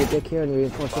 I'm gonna be a dick here and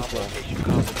reinforce Bomb this wall. location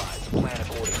compromised. Plan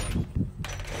accordingly.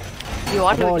 You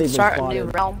want I've already to been start a new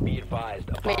spotted. realm, Be advised,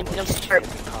 a I mean, bomb you'll location start-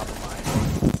 has been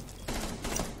compromised.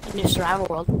 a new survival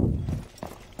world.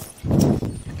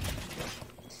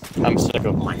 I'm sick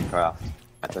of Minecraft.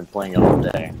 I've been playing it all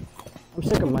day. I'm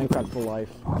sick of Minecraft for life.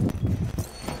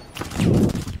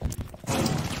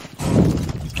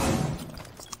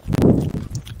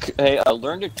 Hey,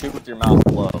 learn to chew with your mouth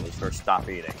closed, or stop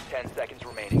eating. 10 seconds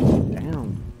remaining.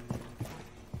 Damn.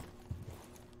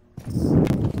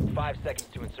 5 seconds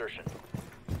to insertion.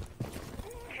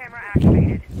 Camera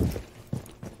activated.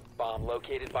 Bomb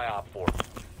located by Op 4.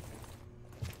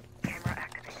 Camera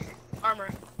activated. Armor.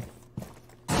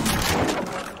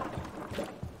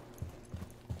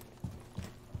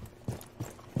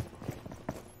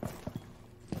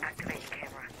 Activating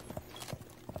camera.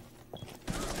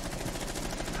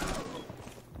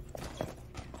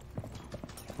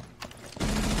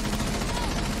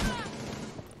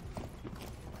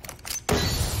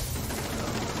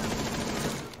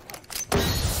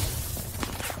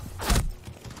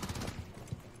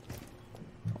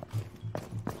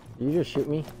 Did you just shoot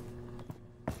me?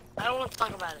 I don't want to talk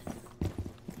about it.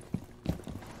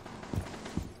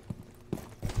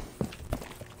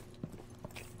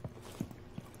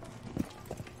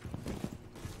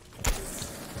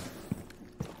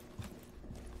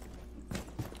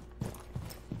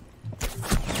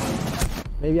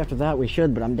 Maybe after that we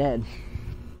should, but I'm dead.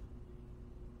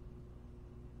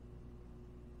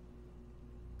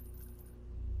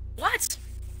 What?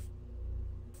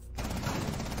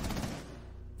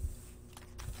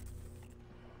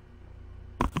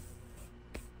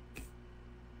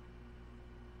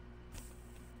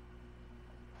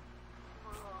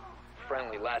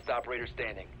 Friendly, last operator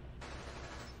standing.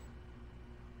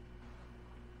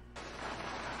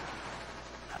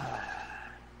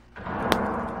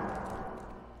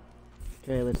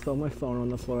 Okay, let's throw my phone on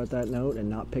the floor at that note and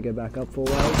not pick it back up for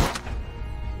a while.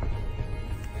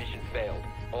 Mission failed.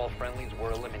 All friendlies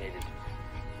were eliminated.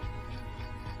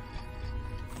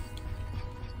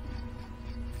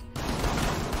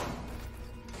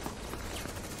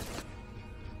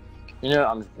 You know,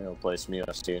 I'm just gonna play some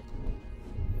UST.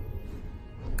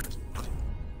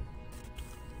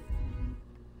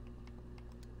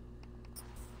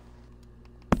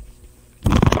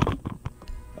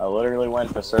 I literally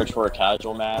went to search for a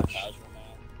casual match.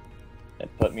 It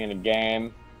put me in a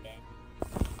game,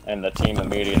 and the team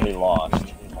immediately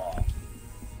lost.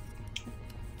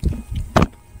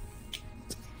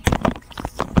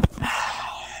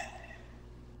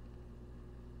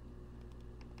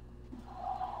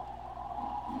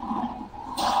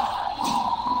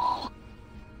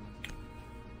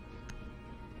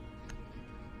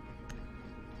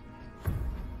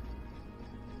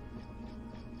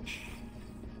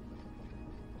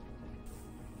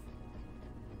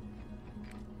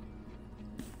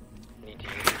 Need to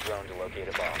use your drone to locate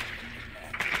a bomb.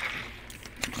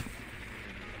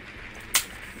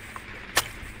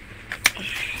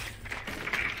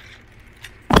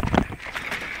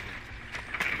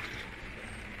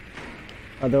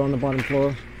 Are they on the bottom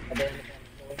floor?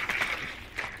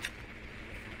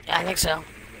 Yeah, I think so.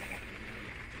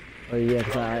 Oh yeah,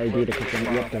 because I ID'd a couple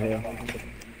of up to here.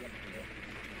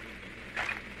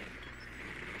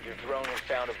 Your drone has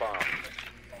found a bomb.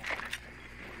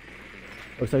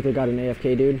 Looks like they got an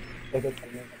AFK dude. 10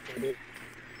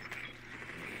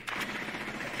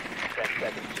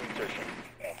 seconds to insertion.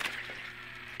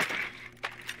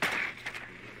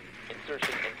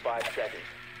 Insertion in 5 seconds.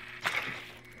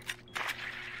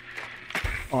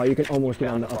 Oh, you can almost get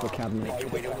on the upper cabinet. Make your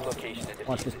way to the location to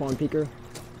Watch defuse. the spawn peeker.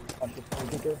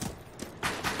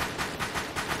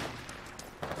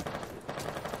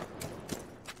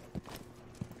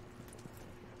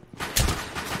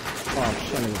 Oh,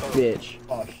 son of a bitch.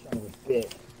 Alright.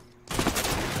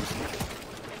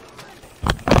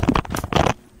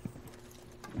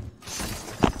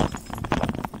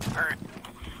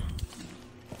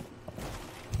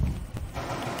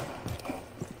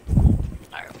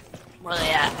 Alright. Where are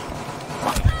they at?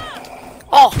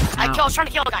 Oh! I was trying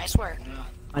to kill a guy, I swear.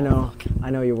 I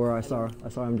know you were. I saw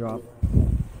him drop.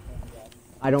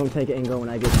 I don't take anger when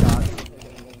I get shot.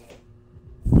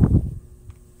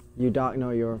 You doc, no,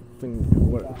 you're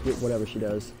whatever she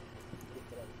does.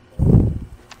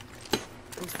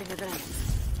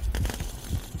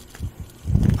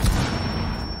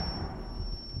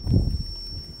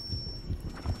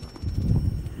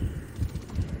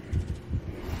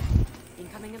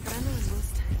 Incoming adrenaline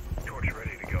boost. Torch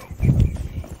ready to go.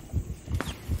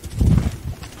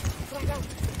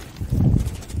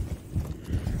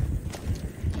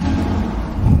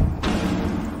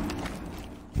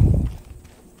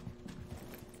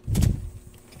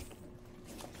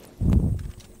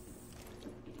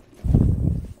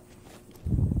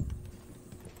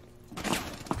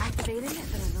 Activating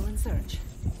adrenaline surge.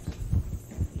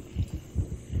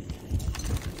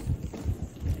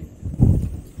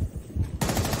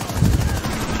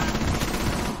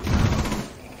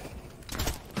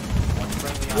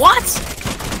 What?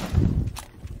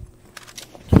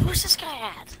 Who's this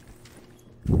guy at?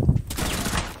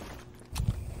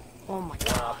 Oh my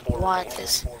god. What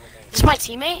is this my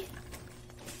teammate?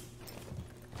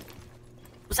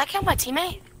 Was that kill my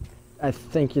teammate? I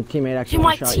think your teammate actually Dude,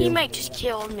 my shot you. teammate just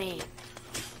killed me.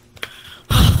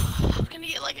 I'm gonna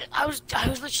get like I was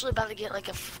literally about to get like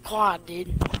a quad,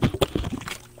 dude.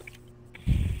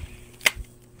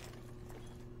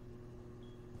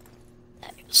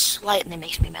 That slightly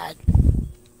makes me mad.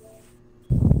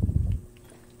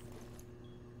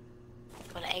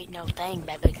 But it ain't no thing,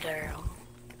 baby girl.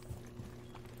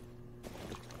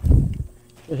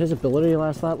 Did his ability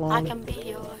last that I long? can be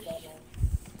yours.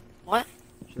 What?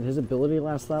 Should his ability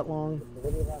last that long?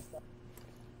 His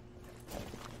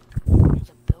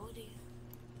ability?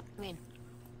 I mean,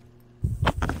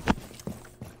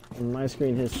 On my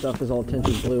screen, his stuff is all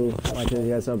tinted blue, like he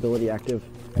has the ability active.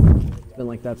 It's been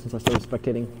like that since I started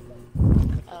spectating.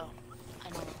 oh, I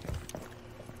don't know.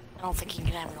 I don't think he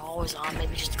can have it always on.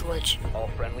 Maybe just a glitch. All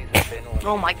friendlies have been eliminated.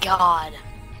 Oh my god.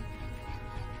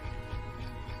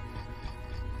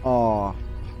 Aw.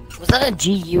 Was that a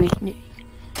GU?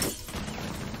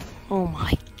 Oh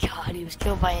my god, he was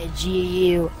killed by a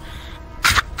GU.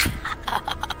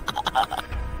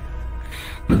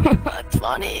 That's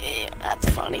funny. That's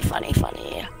funny.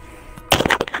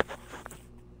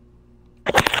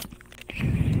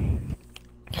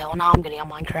 Okay, well now I'm getting on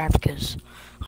Minecraft because